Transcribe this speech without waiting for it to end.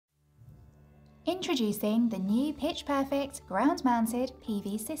Introducing the new pitch-perfect ground-mounted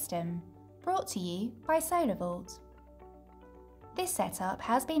PV system, brought to you by Solarvault. This setup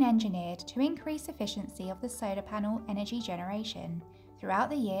has been engineered to increase efficiency of the solar panel energy generation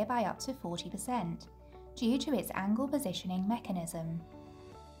throughout the year by up to 40% due to its angle positioning mechanism.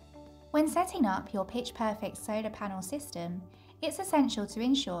 When setting up your pitch-perfect solar panel system, it's essential to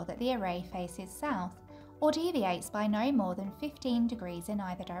ensure that the array faces south or deviates by no more than 15 degrees in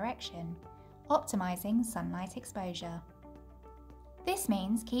either direction, optimizing sunlight exposure. This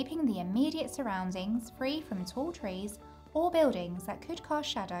means keeping the immediate surroundings free from tall trees or buildings that could cast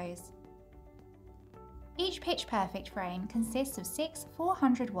shadows. Each pitch-perfect frame consists of 6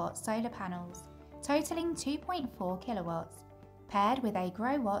 400-watt solar panels, totaling 2.4 kilowatts, paired with a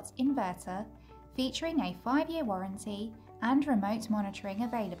Growatt inverter featuring a 5-year warranty and remote monitoring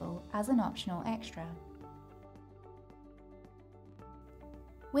available as an optional extra.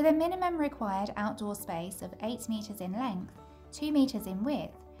 With a minimum required outdoor space of 8 meters in length, 2 meters in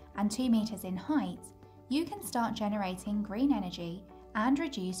width, and 2 meters in height, you can start generating green energy and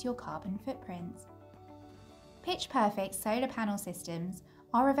reduce your carbon footprint. Pitch-perfect solar panel systems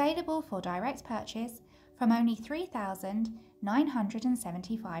are available for direct purchase from only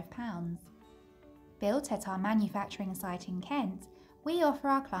 £3,975. Built at our manufacturing site in Kent, we offer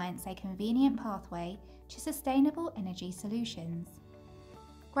our clients a convenient pathway to sustainable energy solutions.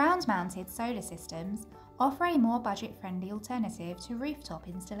 Ground-mounted solar systems offer a more budget-friendly alternative to rooftop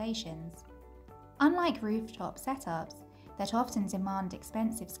installations. Unlike rooftop setups that often demand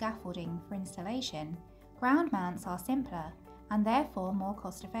expensive scaffolding for installation, ground mounts are simpler and therefore more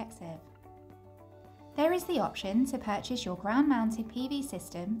cost-effective. There is the option to purchase your ground-mounted PV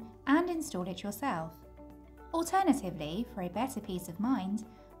system and install it yourself. Alternatively, for a better peace of mind,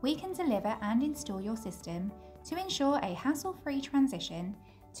 we can deliver and install your system to ensure a hassle-free transition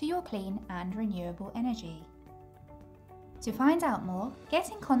to your clean and renewable energy. To find out more,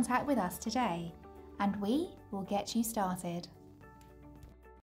 get in contact with us today, and we will get you started.